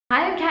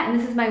I'm Kat and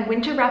this is my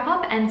winter wrap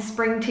up and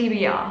spring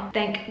TBR.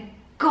 Thank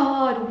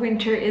God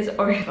winter is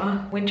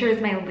over. Winter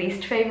is my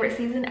least favorite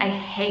season. I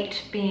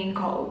hate being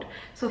cold.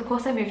 So of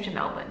course I moved to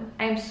Melbourne.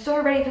 I am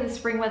so ready for the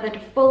spring weather to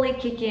fully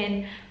kick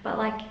in, but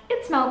like,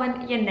 it's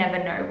Melbourne, you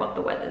never know what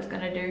the weather's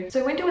gonna do.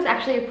 So winter was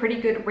actually a pretty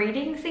good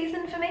reading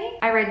season for me.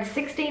 I read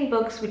 16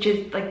 books, which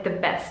is like the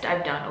best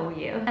I've done all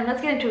year. And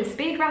let's get into a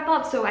speed wrap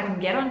up so I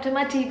can get onto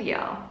my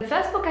TBR. The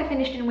first book I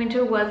finished in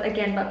winter was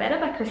Again But Better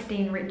by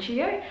Christine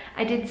Riccio.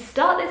 I did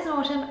start this in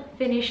autumn,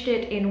 finished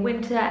it in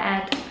winter,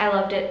 and I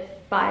loved it.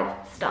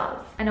 5 stars.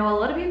 I know a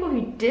lot of people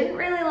who didn't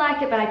really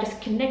like it, but I just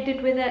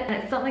connected with it, and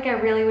it's something I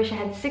really wish I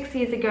had 6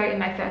 years ago in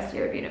my first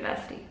year of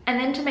university. And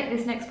then to make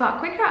this next part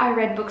quicker, I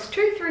read books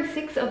 2 through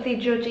 6 of the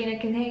Georgina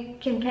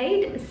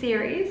Kincaid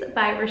series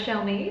by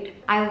Rochelle Mead.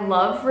 I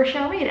love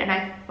Rochelle Mead, and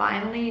I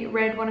finally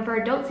read one of her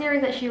adult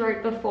series that she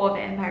wrote before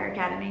Vampire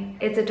Academy.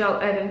 It's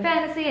adult urban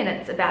fantasy, and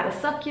it's about a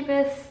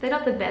succubus. They're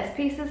not the best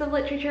pieces of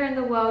literature in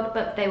the world,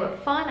 but they were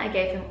fun. I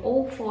gave them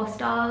all 4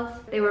 stars.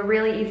 They were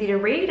really easy to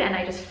read, and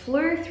I just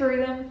flew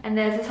through them. And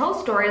there's this whole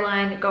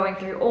storyline going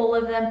through all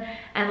of them,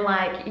 and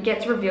like it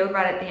gets revealed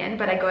right at the end,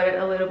 but I got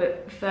it a little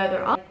bit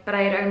further up. But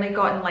I had only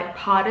gotten like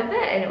part of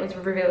it, and it was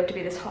revealed to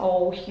be this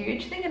whole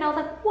huge thing, and I was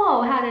like,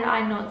 whoa, how did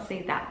I not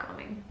see that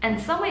coming? And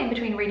somewhere in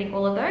between reading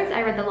all of those,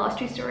 I read the last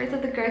 2 stories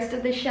of The Ghost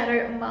of the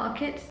Shadow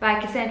Market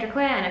by Cassandra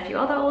Clare and a few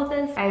other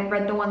authors. I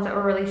read the ones that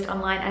were released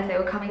online as they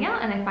were coming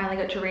out, and I finally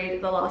got to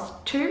read the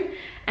last 2.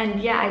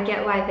 And yeah, I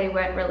get why they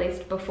weren't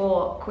released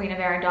before Queen of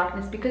Air and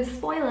Darkness, because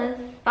spoilers.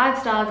 5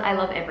 stars, I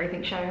love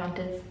everything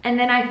Shadowhunters. And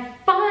then I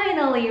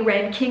finally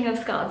read King of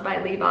Scars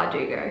by Leigh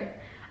Bardugo.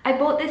 I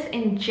bought this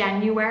in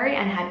January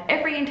and had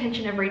every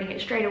intention of reading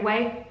it straight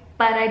away,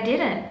 but I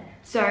didn't.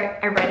 So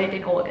I read it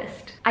in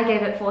August. I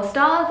gave it 4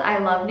 stars. I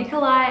love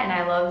Nikolai and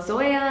I love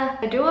Zoya.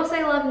 I do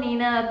also love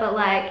Nina, but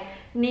like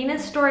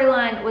Nina's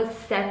storyline was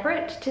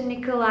separate to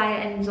Nikolai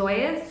and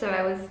Zoya's, so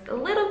I was a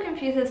little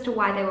confused as to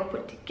why they were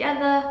put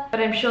together, but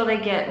I'm sure they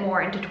get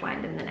more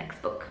intertwined in the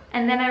next book.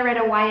 And then I read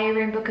a YA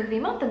room book of the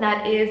month, and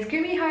that is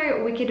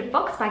Gumiho Wicked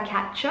Fox by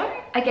Kat Cho.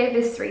 I gave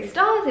this 3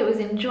 stars. It was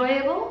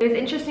enjoyable. It was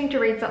interesting to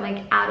read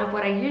something out of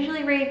what I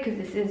usually read, because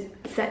this is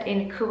set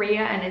in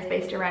Korea and is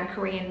based around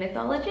Korean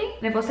mythology.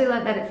 And I've also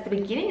learned that it's the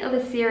beginning of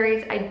a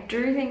series. I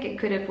do think it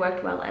could have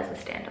worked well as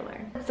a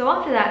standalone. So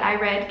after that, I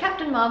read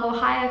Captain Marvel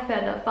Higher,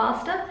 Further,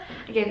 Faster.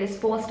 I gave this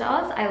 4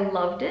 stars. I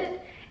loved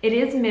it. It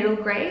is middle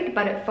grade,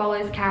 but it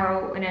follows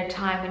Carol in a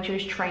time when she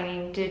was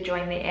training to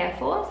join the Air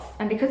Force.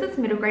 And because it's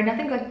middle grade,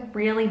 nothing like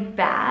really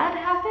bad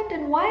happened.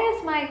 And why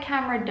is my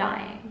camera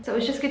dying? So it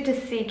was just good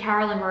to see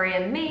Carol and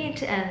Maria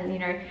meet and, you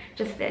know,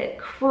 just their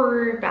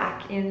crew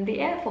back in the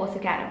Air Force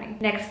Academy.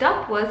 Next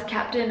up was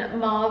Captain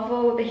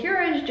Marvel, The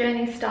Hero's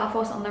Journey, Star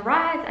Force on the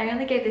Rise. I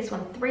only gave this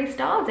one 3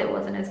 stars. It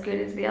wasn't as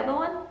good as the other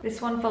one.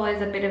 This one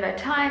follows a bit of a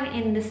time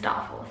in the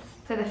Star Force.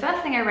 So the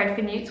first thing I read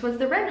for Newts was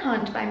The Wren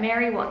Hunt by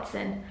Mary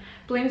Watson.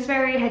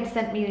 Bloomsbury had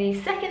sent me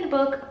the 2nd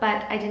book,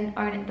 but I didn't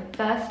own it the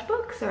 1st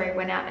book, so I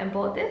went out and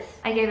bought this.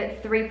 I gave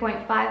it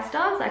 3.5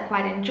 stars. I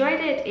quite enjoyed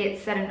it.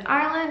 It's set in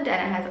Ireland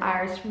and it has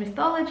Irish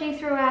mythology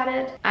throughout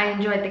it. I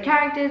enjoyed the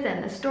characters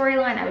and the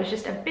storyline. I was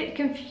just a bit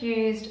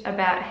confused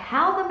about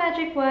how the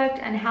magic worked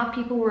and how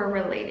people were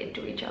related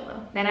to each other.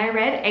 Then I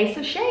read Ace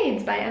of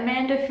Shades by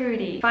Amanda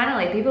Foody.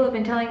 Finally, people have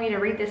been telling me to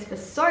read this for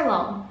so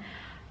long,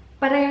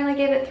 but I only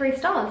gave it 3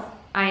 stars.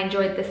 I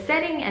enjoyed the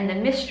setting and the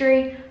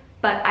mystery,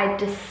 but I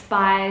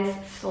despise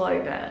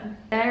slow burn.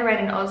 Then I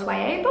read an Oz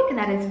YA book, and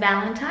that is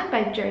Valentine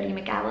by Jodie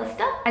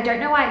McAllister. I don't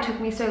know why it took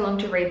me so long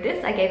to read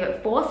this. I gave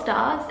it 4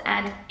 stars,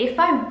 and if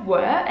I were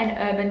an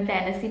urban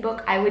fantasy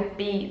book, I would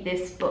be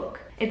this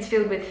book. It's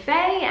filled with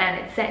fae,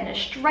 and it's set in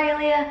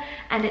Australia,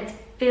 and it's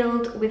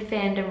filled with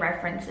fandom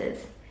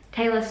references.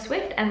 Taylor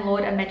Swift and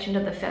Lorde are mentioned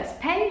on the first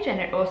page, and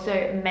it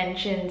also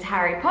mentions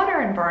Harry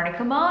Potter and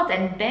Veronica Mars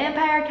and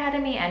Vampire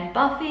Academy and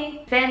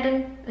Buffy.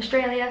 Fandom,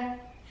 Australia,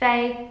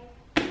 fae,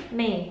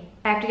 me.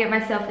 I have to get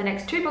myself the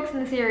next 2 books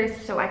in the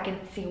series so I can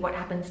see what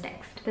happens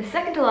next. The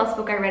second to last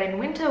book I read in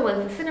winter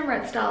was The Cinema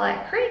at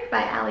Starlight Creek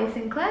by Ali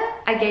Sinclair.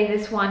 I gave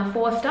this one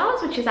 4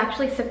 stars, which is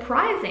actually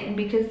surprising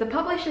because the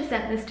publisher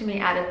sent this to me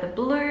out of the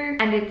blue,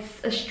 and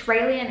it's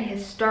Australian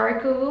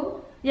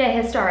historical. Yeah,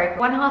 historic.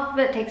 One half of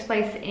it takes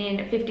place in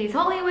 50s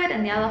Hollywood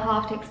and the other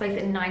half takes place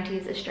in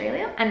 90s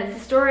Australia. And it's the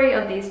story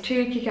of these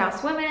 2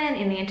 kick-ass women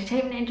in the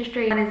entertainment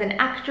industry. One is an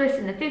actress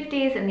in the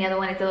 50s and the other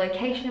one is a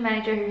location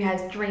manager who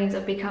has dreams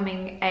of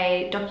becoming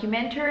a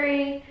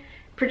documentary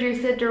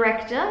producer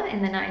director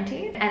in the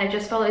 90s, and it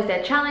just follows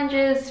their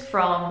challenges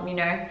from, you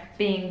know,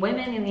 being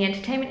women in the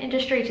entertainment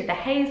industry to the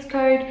Hays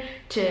Code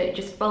to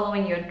just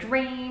following your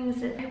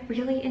dreams. I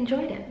really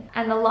enjoyed it.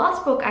 And the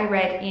last book I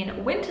read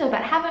in winter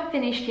but haven't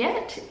finished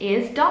yet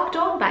is Dark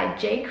Dawn by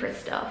Jay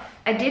Kristoff.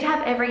 I did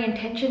have every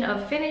intention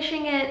of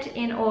finishing it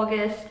in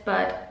August,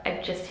 but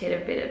I've just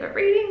hit a bit of a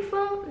reading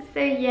slump, so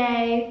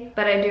yay.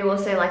 But I do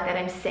also like that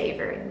I'm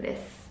savoring this.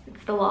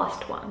 It's the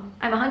last one.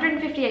 I'm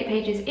 158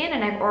 pages in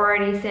and I've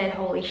already said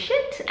holy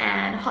shit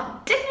and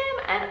hot damn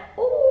and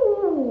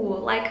ooh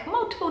like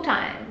multiple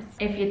times.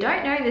 If you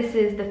don't know, this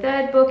is the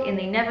third book in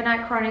the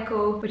Nevernight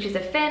Chronicle, which is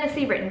a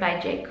fantasy written by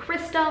J.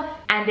 Kristoff,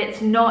 and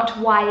it's not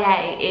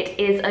YA, it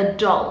is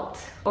adult.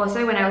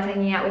 Also, when I was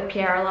hanging out with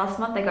Piera last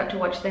month, I got to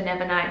watch the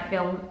Nevernight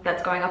film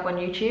that's going up on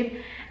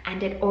YouTube,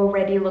 and it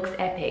already looks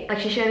epic. Like,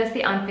 she showed us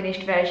the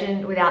unfinished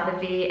version without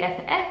the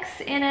VFX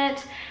in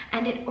it,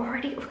 and it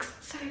already looks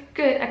so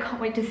good. I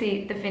can't wait to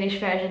see the finished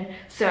version,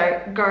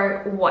 so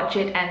go watch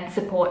it and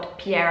support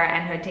Piera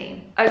and her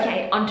team.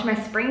 Okay, on to my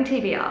spring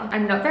TBR.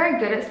 I'm not very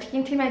good at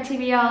sticking to my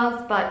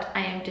TBRs, but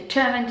I am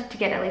determined to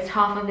get at least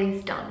half of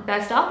these done.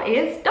 First up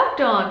is Dark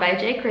Dawn by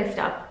J.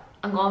 Kristoff.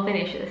 I'm gonna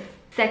finish this.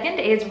 Second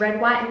is Red,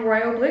 White and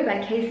Royal Blue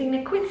by Casey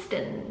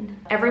McQuiston.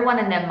 Everyone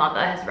and their mother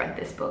has read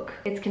this book.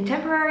 It's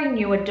contemporary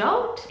new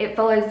adult. It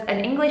follows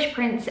an English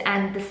prince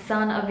and the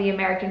son of the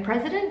American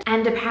president,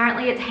 and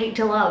apparently it's hate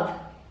to love.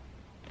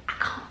 I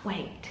can't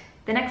wait.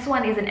 The next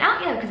one isn't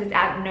out yet because it's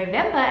out in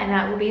November, and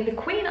that will be The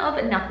Queen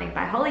of Nothing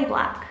by Holly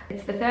Black.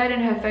 It's the third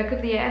in her Folk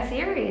of the Air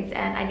series,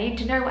 and I need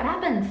to know what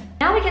happens.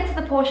 Now we get to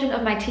the portion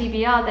of my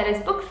TBR that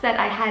is books that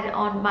I had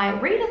on my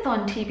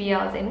readathon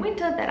TBRs in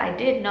winter that I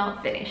did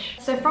not finish.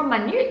 So from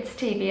my Newts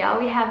TBR,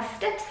 we have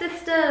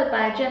Stepsister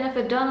by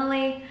Jennifer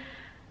Donnelly.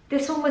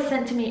 This one was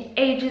sent to me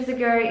ages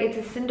ago. It's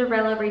a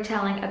Cinderella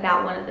retelling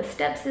about one of the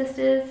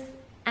stepsisters,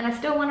 and I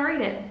still want to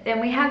read it. Then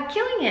we have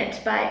Killing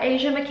It by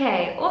Asia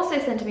McKay, also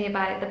sent to me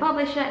by the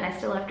publisher, and I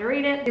still have to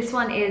read it. This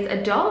one is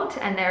adult,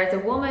 and there is a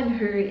woman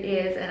who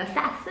is an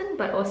assassin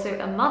but also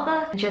a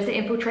mother, and she has to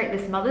infiltrate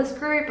this mother's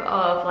group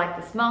of like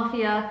this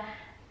mafia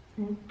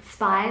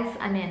spies.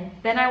 I'm in.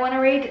 Then I want to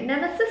read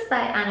Nemesis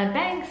by Anna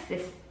Banks.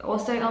 This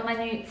also on my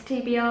Newts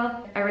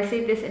TBR. I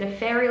received this in a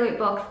fairy loot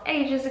box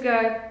ages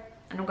ago,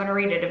 and I'm going to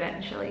read it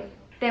eventually.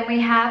 Then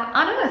we have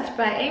Unearthed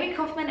by Amy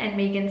Kaufman and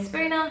Megan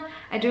Spooner.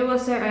 I do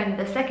also own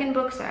the second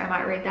book, so I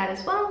might read that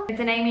as well.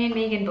 It's an Amy and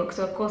Megan book,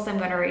 so of course I'm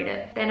going to read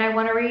it. Then I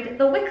want to read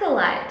The Wicker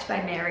Light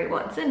by Mary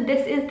Watson.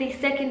 This is the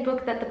second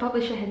book that the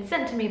publisher had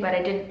sent to me, but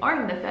I didn't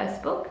own the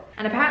first book.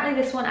 And apparently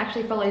this one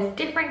actually follows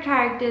different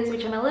characters,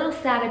 which I'm a little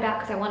sad about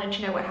because I wanted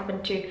to know what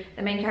happened to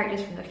the main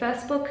characters from the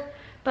first book.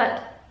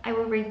 But I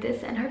will read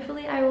this and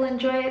hopefully I will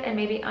enjoy it and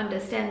maybe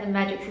understand the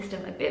magic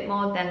system a bit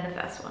more than the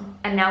first one.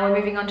 And now we're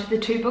moving on to the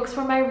two books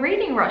from my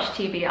Reading Rush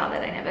TBR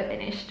that I never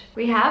finished.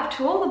 We have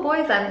To All the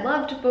Boys I've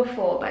Loved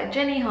Before by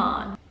Jenny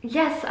Han.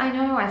 Yes, I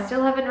know, I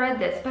still haven't read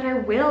this, but I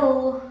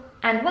will.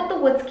 And What the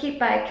Woods Keep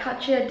by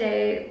Katja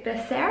de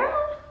Becerra?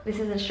 This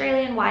is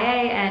Australian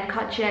YA, and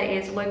Katja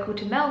is local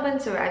to Melbourne,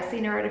 so I've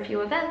seen her at a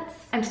few events.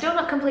 I'm still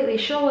not completely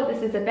sure what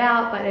this is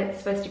about, but it's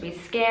supposed to be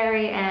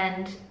scary,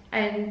 and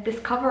this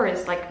cover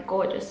is like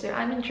gorgeous, so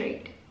I'm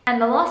intrigued.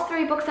 And the last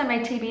three books on my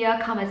TBR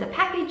come as a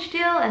package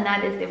deal, and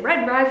that is the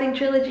Red Rising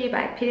trilogy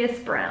by Pierce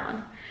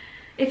Brown.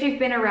 If you've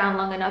been around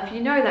long enough, you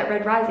know that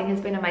Red Rising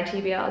has been on my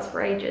TBRs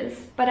for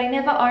ages. But I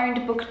never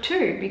owned book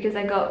 2 because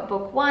I got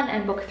book 1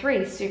 and book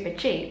 3 super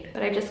cheap.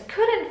 But I just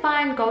couldn't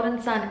find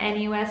Golden Sun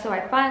anywhere, so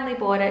I finally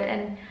bought it,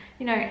 and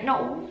you know,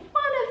 not one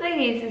of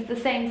these is the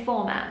same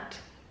format.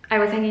 I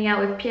was hanging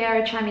out with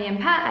Piera, Chami and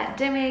Pat at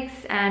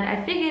Dimmicks, and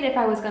I figured if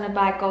I was going to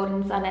buy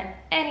Golden Sun at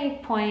any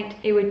point,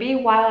 it would be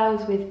while I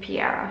was with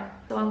Piera.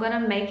 So I'm going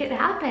to make it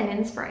happen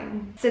in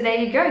spring. So there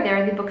you go, there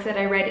are the books that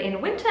I read in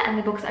winter and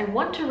the books I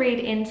want to read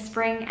in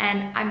spring,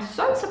 and I'm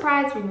so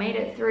surprised we made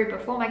it through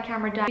before my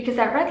camera died because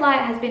that red light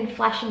has been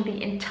flashing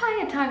the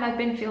entire time I've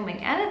been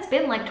filming, and it's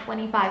been like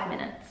 25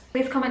 minutes.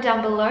 Please comment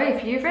down below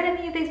if you've read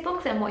any of these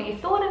books and what you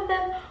thought of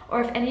them,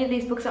 or if any of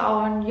these books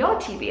are on your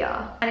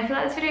TBR. And if you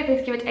like this video,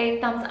 please give it a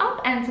thumbs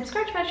up and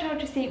subscribe to my channel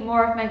to see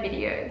more of my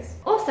videos.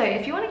 Also,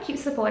 if you want to keep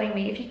supporting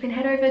me, if you can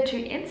head over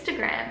to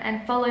Instagram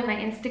and follow my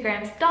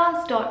Instagram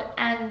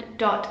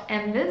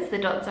stars.and.embers, the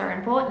dots are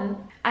important.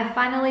 I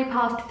finally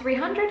passed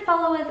 300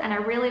 followers and I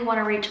really want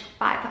to reach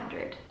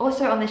 500.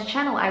 Also on this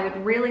channel, I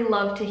would really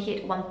love to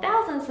hit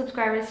 1,000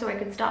 subscribers so I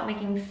could start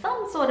making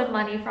some sort of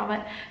money from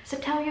it. So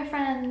tell your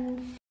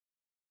friends.